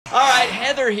All right,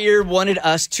 Heather here wanted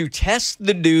us to test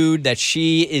the dude that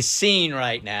she is seeing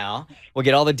right now. We'll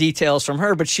get all the details from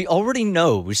her, but she already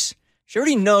knows. She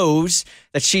already knows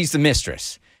that she's the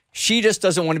mistress. She just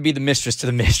doesn't want to be the mistress to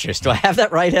the mistress. Do I have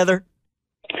that right, Heather?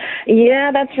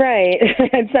 Yeah, that's right.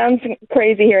 It sounds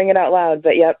crazy hearing it out loud,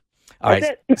 but yep. All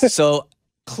right. So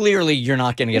clearly you're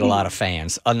not going to get a lot of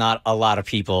fans, not a lot of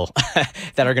people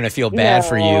that are going to feel bad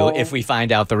for you if we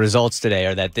find out the results today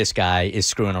or that this guy is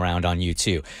screwing around on you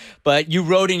too. But you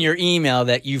wrote in your email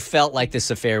that you felt like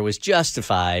this affair was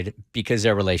justified because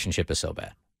their relationship is so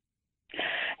bad.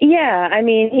 Yeah, I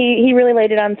mean, he really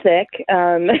laid it on thick.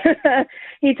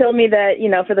 He told me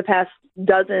that, for the past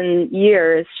dozen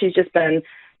years, she's just been,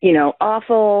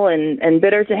 awful and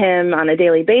bitter to him on a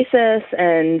daily basis.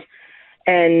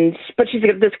 But she's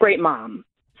this great mom.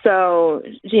 So,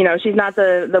 she's not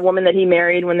the woman that he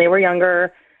married when they were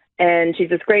younger. And she's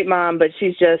this great mom, but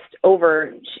she's just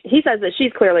over. He says that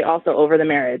she's clearly also over the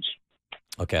marriage.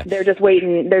 Okay. They're just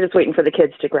waiting for the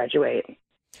kids to graduate.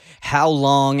 How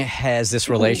long has this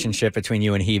relationship between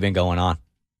you and he been going on?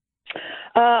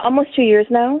 Almost 2 years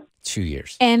now. 2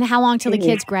 years. And how long till the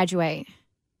kids graduate?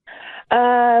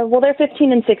 Well, they're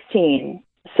 15 and 16.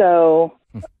 So,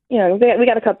 we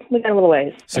got a little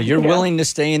ways. So you're willing to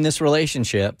stay in this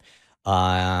relationship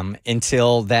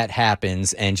until that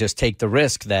happens and just take the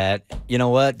risk that, you know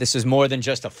what, this is more than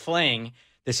just a fling.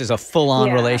 This is a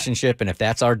full-on relationship. And if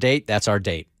that's our date, that's our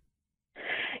date.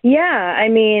 Yeah, I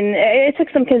mean, it took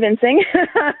some convincing,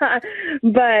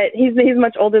 but he's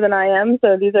much older than I am,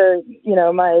 so these are,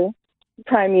 my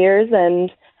prime years,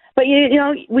 but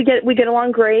we get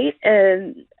along great,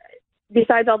 and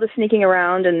besides all the sneaking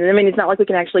around, and I mean, it's not like we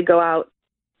can actually go out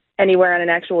anywhere on an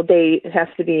actual date. It has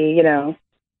to be,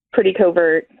 pretty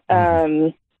covert.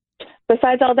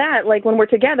 Besides all that, like when we're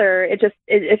together,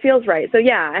 it feels right. So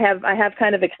yeah, I have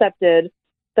kind of accepted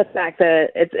the fact that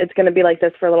it's going to be like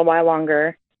this for a little while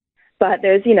longer. But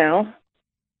there's,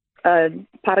 a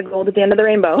pot of gold at the end of the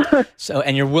rainbow. So,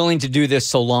 and you're willing to do this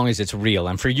so long as it's real.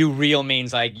 And for you, real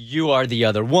means like you are the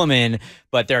other woman,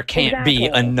 but there can't be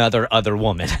another other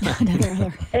woman.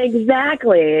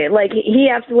 Exactly. Like he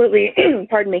absolutely,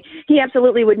 pardon me, he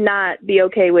absolutely would not be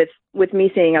okay with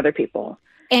me seeing other people.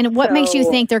 And what makes you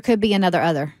think there could be another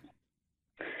other?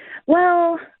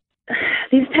 Well,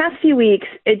 these past few weeks,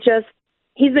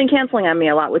 he's been canceling on me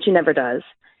a lot, which he never does.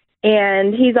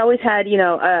 And he's always had,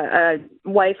 a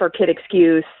wife or kid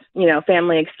excuse,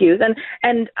 family excuse.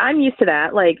 And I'm used to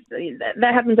that. Like,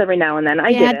 that happens every now and then.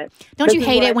 I get it. Don't you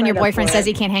hate it when your boyfriend says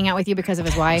he can't hang out with you because of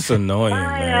his wife? It's annoying,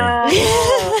 man.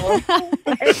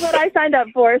 It's what I signed up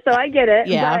for, so I get it.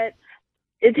 Yeah. But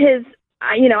it's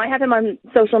I have him on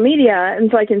social media, and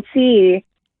so I can see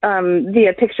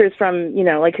via pictures from,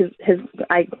 like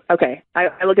I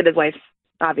look at his wife's,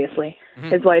 obviously,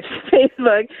 his wife's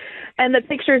Facebook, and the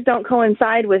pictures don't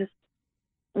coincide with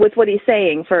what he's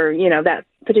saying for, that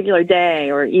particular day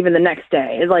or even the next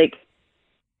day. It's like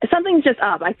something's just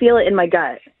up. I feel it in my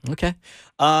gut. Okay.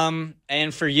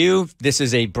 And for you, this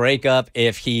is a breakup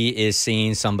if he is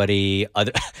seeing somebody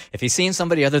other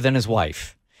than his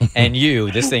wife. And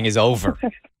this thing is over.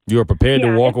 You are prepared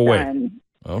to walk away. Done.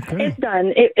 Okay. It's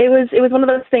done. It was one of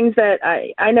those things that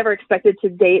I never expected to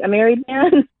date a married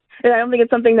man. I don't think it's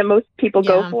something that most people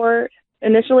go for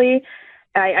initially.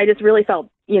 I just really felt,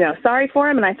 sorry for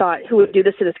him. And I thought, who would do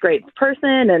this to this great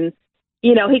person? And,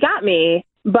 he got me.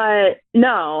 But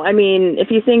no, I mean, if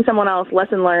he's seeing someone else,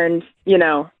 lesson learned,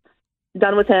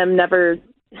 done with him, never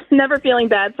feeling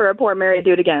bad for a poor married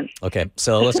dude again. Okay,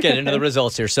 so let's get into the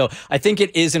results here. So I think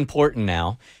it is important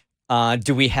now.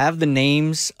 Do we have the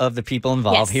names of the people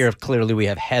involved? Yes. Here, clearly we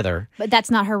have Heather. But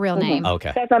that's not her real name.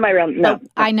 Okay. That's not my real name. No.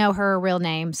 I know her real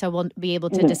name, so we'll be able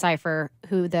to decipher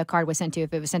who the card was sent to,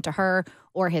 if it was sent to her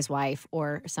or his wife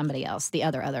or somebody else, the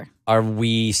other. Are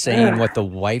we saying what the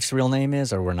wife's real name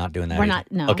is, or we're not doing that? We're not,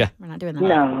 no. Okay. We're not doing that.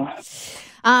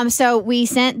 No. So we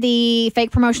sent the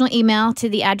fake promotional email to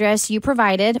the address you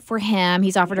provided for him.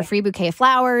 He's offered a free bouquet of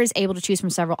flowers, able to choose from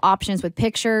several options with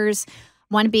pictures.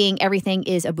 One being everything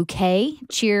is a bouquet.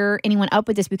 Cheer anyone up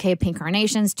with this bouquet of pink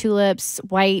carnations, tulips,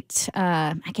 white,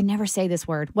 I can never say this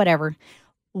word, whatever,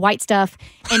 white stuff,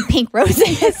 and pink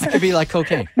roses. It could be like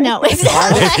cocaine. No, it's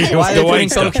not. Why are they doing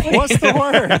cocaine? What's the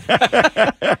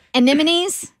word?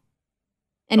 Anemones.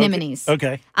 Anemones.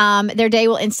 Okay. Their day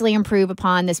will instantly improve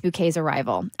upon this bouquet's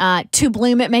arrival. To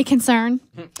bloom, it may concern.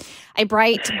 A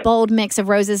bright, bold mix of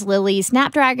roses, lilies,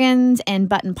 snapdragons, and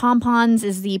button pompons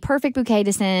is the perfect bouquet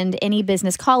to send any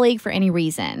business colleague for any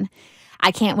reason.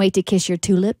 I can't wait to kiss your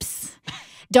tulips.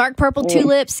 Dark purple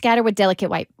tulips scattered with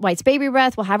delicate white's baby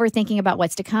breath will have her thinking about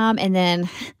what's to come. And then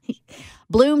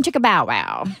Bloom chicka bow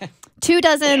wow. 2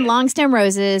 dozen long stem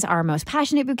roses, our most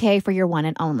passionate bouquet for your one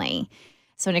and only.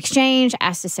 So in exchange,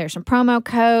 asked to share some promo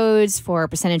codes for a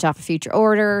percentage off a future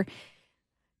order.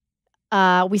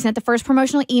 We sent the first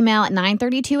promotional email at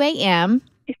 9:32 a.m.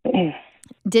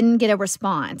 Didn't get a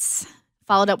response.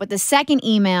 Followed up with the second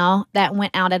email that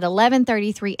went out at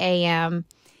 11:33 a.m.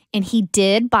 And he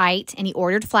did bite, and he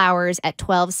ordered flowers at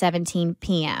 12:17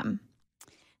 p.m.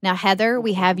 Now, Heather,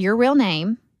 we have your real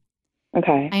name.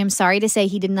 Okay. I am sorry to say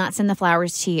he did not send the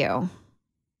flowers to you.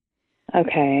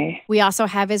 Okay. We also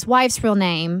have his wife's real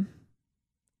name.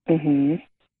 Mm-hmm.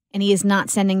 And he is not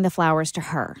sending the flowers to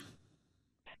her.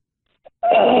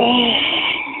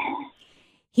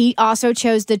 He also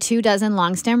chose the 2 dozen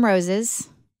long stem roses.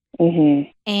 Mm-hmm.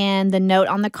 And the note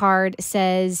on the card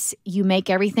says, "You make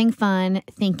everything fun.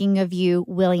 Thinking of you,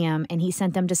 William." And he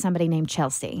sent them to somebody named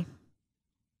Chelsea.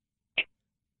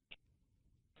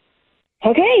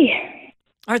 Okay.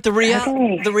 All right, the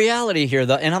reality here,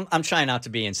 though, and I'm trying not to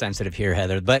be insensitive here,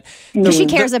 Heather, but Because she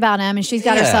cares about him, and she's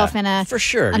got herself in a for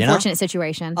sure, unfortunate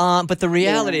situation. But the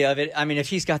reality of it, I mean, if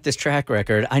he's got this track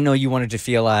record, I know you wanted to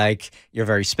feel like you're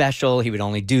very special. He would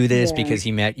only do this because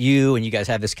he met you, and you guys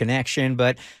have this connection.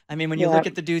 But I mean, when you look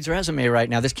at the dude's resume right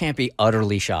now, this can't be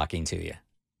utterly shocking to you.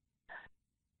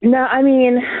 No, I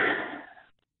mean,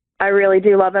 I really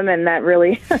do love him, and that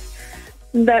really,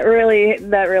 that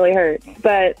really hurts.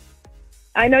 But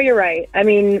I know you're right. I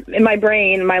mean, in my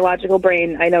brain, my logical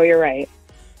brain, I know you're right.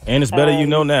 And it's better you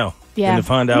know now than to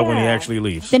find out when he actually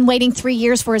leaves. Been waiting 3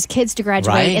 years for his kids to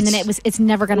graduate, and then it's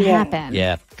never going to happen.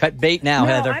 Yeah, cut bait now,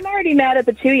 Heather. I'm already mad at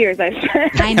the 2 years I've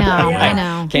spent. I know, I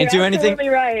know. Can't do You're anything.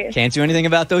 absolutely right. Can't do anything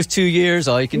about those 2 years.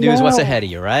 All you can do is what's ahead of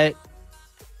you, right?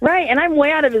 Right, and I'm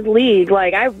way out of his league.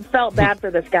 Like, I felt bad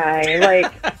for this guy.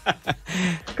 Like,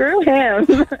 screw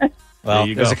him. Well,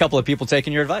 you there's go. a couple of people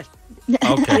taking your advice.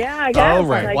 Okay. Yeah, I guess. All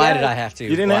right. Why did I have to?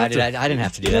 You didn't have to. I didn't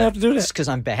have to do You that. didn't have to do that. Just because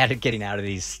I'm bad at getting out of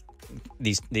these.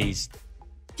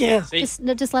 Yeah. See?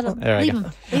 Just let him. There I Leave go.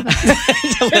 him. Leave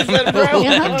him. Let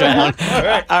him drown.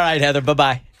 All right, Heather.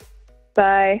 Bye-bye.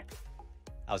 Bye.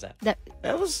 How's that?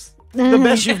 That was the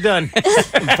best you've done.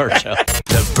 Bert Show.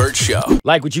 The Bert Show.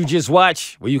 Like what you just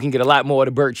watched? Well, you can get a lot more of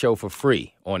The Bert Show for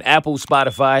free on Apple,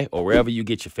 Spotify, or wherever you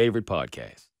get your favorite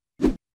podcasts.